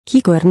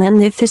Kiko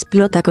Hernández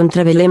explota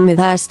contra Belén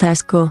Me hasta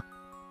asco.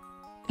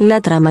 La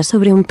trama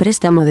sobre un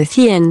préstamo de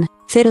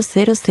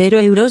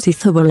 100.000 euros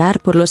hizo volar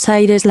por los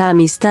aires la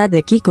amistad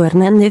de Kiko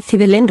Hernández y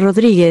Belén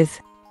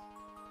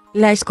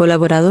Rodríguez.La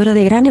excolaboradora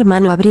de Gran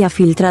Hermano habría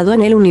filtrado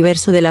en el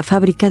universo de la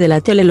Fábrica de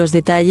la Tele los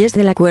detalles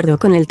del acuerdo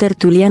con el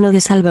tertuliano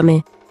de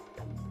Sálvame.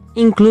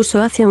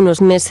 Incluso hace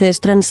unos meses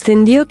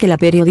trascendió que la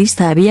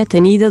periodista había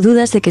tenido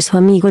dudas de que su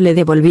amigo le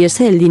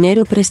devolviese el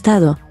dinero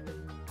prestado.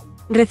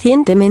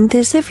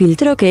 Recientemente se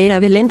filtró que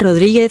era Belén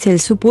Rodríguez el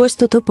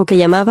supuesto topo que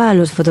llamaba a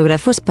los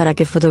fotógrafos para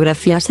que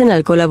fotografiasen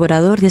al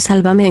colaborador de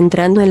Sálvame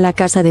entrando en la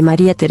casa de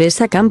María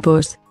Teresa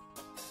Campos.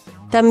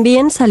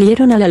 También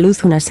salieron a la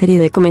luz una serie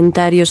de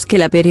comentarios que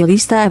la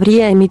periodista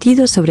habría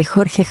emitido sobre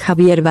Jorge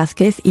Javier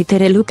Vázquez y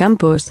Terelu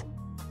Campos.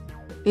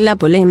 La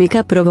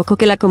polémica provocó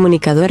que la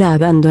comunicadora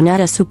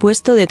abandonara su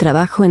puesto de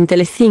trabajo en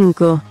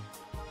Tele5.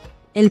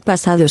 El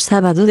pasado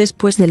sábado,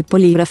 después del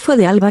polígrafo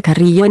de Alba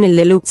Carrillo en el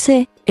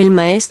Deluxe, el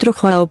maestro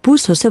Joao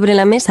puso sobre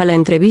la mesa la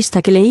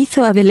entrevista que le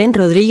hizo a Belén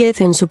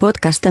Rodríguez en su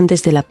podcast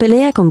antes de la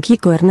pelea con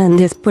Kiko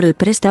Hernández por el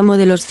préstamo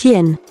de los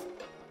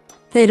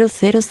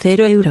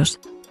 100.000 euros.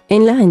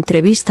 En la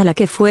entrevista, la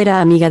que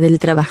fuera amiga del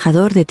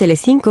trabajador de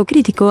Tele5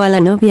 criticó a la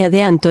novia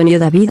de Antonio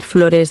David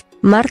Flores,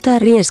 Marta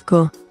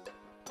Riesco.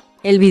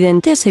 El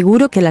vidente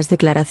aseguró que las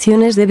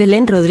declaraciones de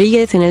Belén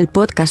Rodríguez en el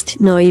podcast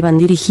no iban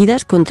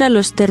dirigidas contra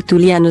los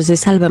tertulianos de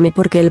Sálvame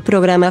porque el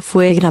programa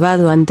fue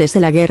grabado antes de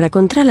la guerra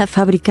contra la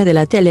Fábrica de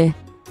la Tele.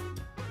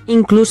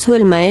 Incluso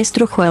el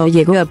maestro Joao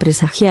llegó a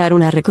presagiar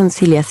una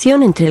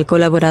reconciliación entre el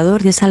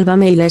colaborador de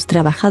Sálvame y la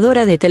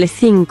extrabajadora de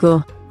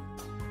Tele5.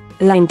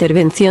 La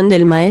intervención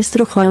del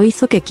maestro Joao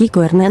hizo que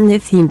Kiko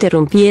Hernández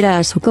interrumpiera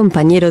a su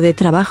compañero de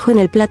trabajo en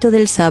el plato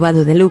del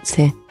sábado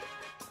deluxe.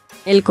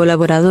 El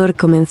colaborador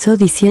comenzó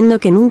diciendo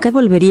que nunca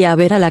volvería a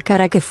ver a la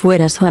cara que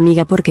fuera su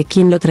amiga porque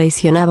quien lo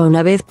traicionaba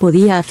una vez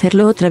podía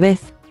hacerlo otra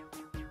vez.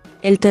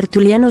 El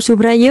tertuliano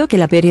subrayó que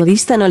la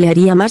periodista no le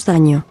haría más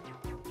daño.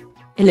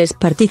 El ex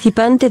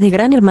participante de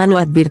Gran Hermano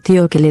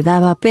advirtió que le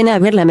daba pena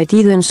haberla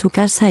metido en su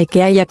casa y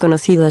que haya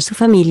conocido a su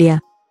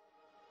familia.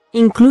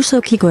 Incluso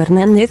Kiko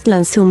Hernández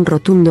lanzó un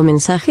rotundo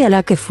mensaje a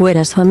la que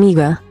fuera su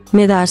amiga: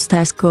 me da hasta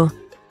asco.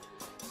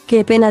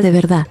 Qué pena de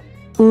verdad.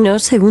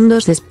 Unos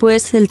segundos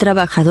después, el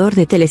trabajador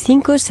de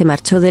Tele5 se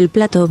marchó del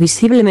plato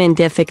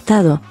visiblemente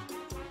afectado.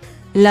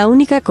 La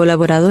única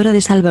colaboradora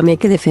de Sálvame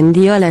que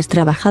defendió a la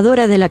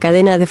extrabajadora de la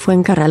cadena de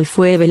Fuencarral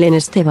fue Belén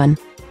Esteban.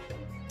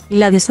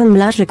 La de San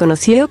Blas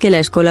reconoció que la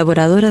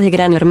excolaboradora de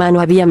Gran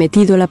Hermano había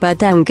metido la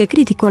pata, aunque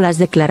criticó las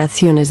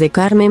declaraciones de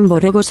Carmen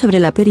Borrego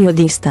sobre la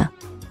periodista.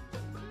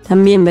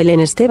 También Belén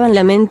Esteban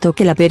lamentó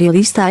que la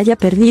periodista haya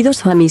perdido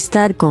su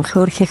amistad con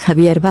Jorge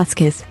Javier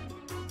Vázquez,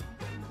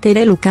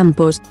 Terelu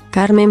Campos,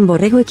 Carmen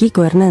Borrego y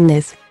Kiko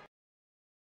Hernández.